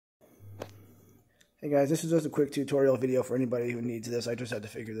Hey guys, this is just a quick tutorial video for anybody who needs this. I just had to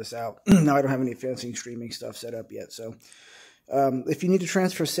figure this out. Now I don't have any fancy streaming stuff set up yet. So if you need to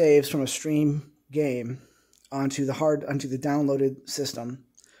transfer saves from a stream game onto the downloaded system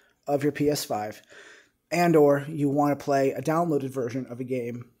of your PS5, and or you want to play a downloaded version of a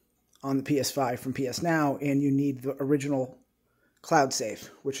game on the PS5 from PS Now, and you need the original cloud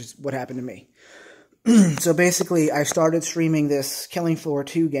save, which is what happened to me. So basically, I started streaming this Killing Floor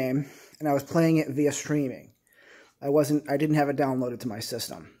 2 game, and I was playing it via streaming. I didn't have it downloaded to my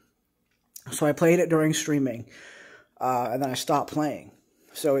system. So I played it during streaming, and then I stopped playing.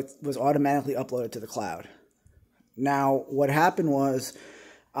 So it was automatically uploaded to the cloud. Now, what happened was,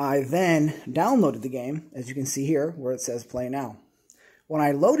 I then downloaded the game, as you can see here, where it says Play Now. When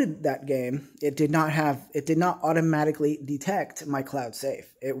I loaded that game, it did not automatically detect my cloud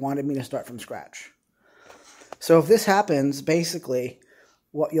save. It wanted me to start from scratch. So if this happens, basically,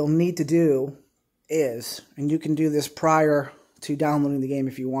 what you'll need to do is, and you can do this prior to downloading the game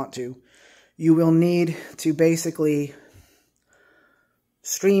if you want to, you will need to basically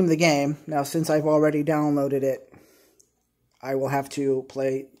stream the game. Now, since I've already downloaded it, I will have to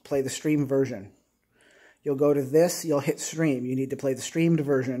play the stream version. You'll go to this, you'll hit stream. You need to play the streamed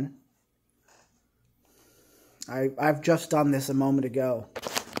version. I've just done this a moment ago,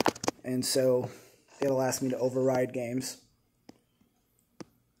 and so it'll ask me to override games.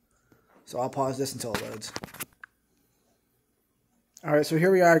 So I'll pause this until it loads. Alright, so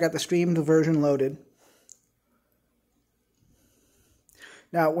here we are. I got the streamed version loaded.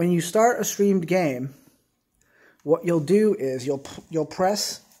 Now, when you start a streamed game, what you'll do is you'll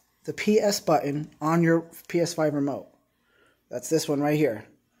press the PS button on your PS5 remote. That's this one right here.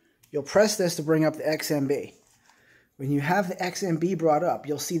 You'll press this to bring up the XMB. When you have the XMB brought up,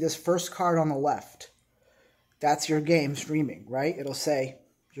 you'll see this first card on the left. That's your game streaming, right? It'll say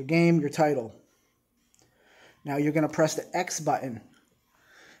your game, your title. Now you're going to press the X button.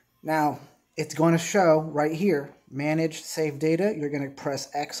 Now it's going to show right here, manage save data. You're going to press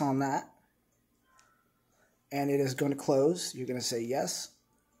X on that. And it is going to close. You're going to say yes.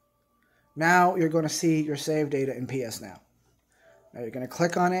 Now you're going to see your save data in PS Now. Now you're going to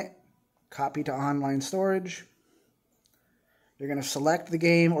click on it, copy to online storage. You're going to select the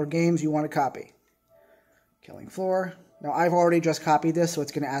game or games you want to copy. Killing Floor. Now I've already just copied this, so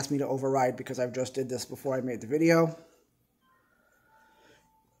it's going to ask me to override because I've just did this before I made the video.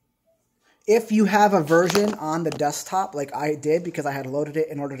 If you have a version on the desktop like I did because I had loaded it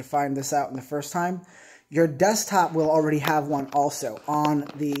in order to find this out in the first time, your desktop will already have one also on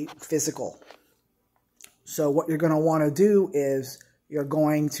the physical. So what you're going to want to do is you're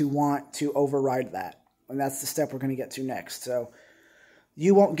going to want to override that. And that's the step we're going to get to next. So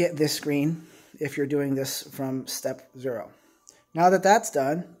you won't get this screen if you're doing this from step 0. Now that that's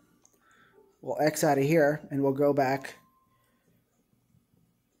done, we'll X out of here and we'll go back.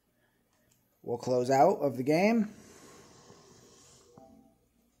 We'll close out of the game.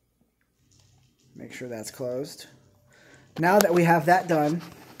 Make sure that's closed. Now that we have that done,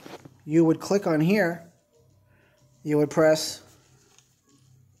 you would click on here. You would press,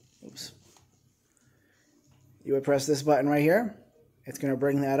 you would press this button right here. It's going to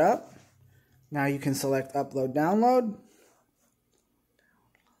bring that up. Now you can select upload, download.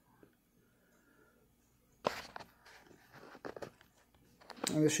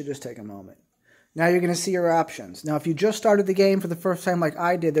 And this should just take a moment. Now you're going to see your options. Now if you just started the game for the first time like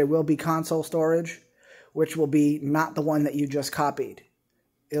I did, there will be console storage, which will be not the one that you just copied.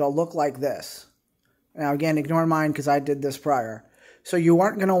 It'll look like this. Now again, ignore mine because I did this prior. So you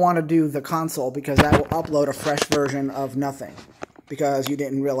aren't going to want to do the console because that will upload a fresh version of nothing because you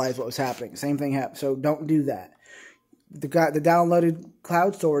didn't realize what was happening. Same thing happened. So don't do that. The downloaded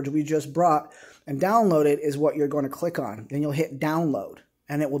cloud storage we just brought and downloaded is what you're going to click on. Then you'll hit download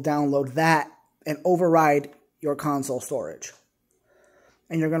and it will download that and override your console storage.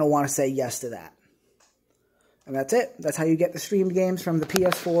 And you're going to want to say yes to that. And that's it. That's how you get the streamed games from the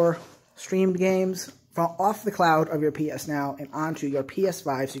PS4 streamed games from off the cloud of your PS Now and onto your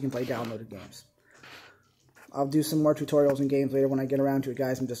PS5 so you can play downloaded games. I'll do some more tutorials and games later when I get around to it,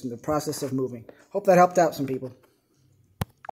 guys. I'm just in the process of moving. Hope that helped out some people.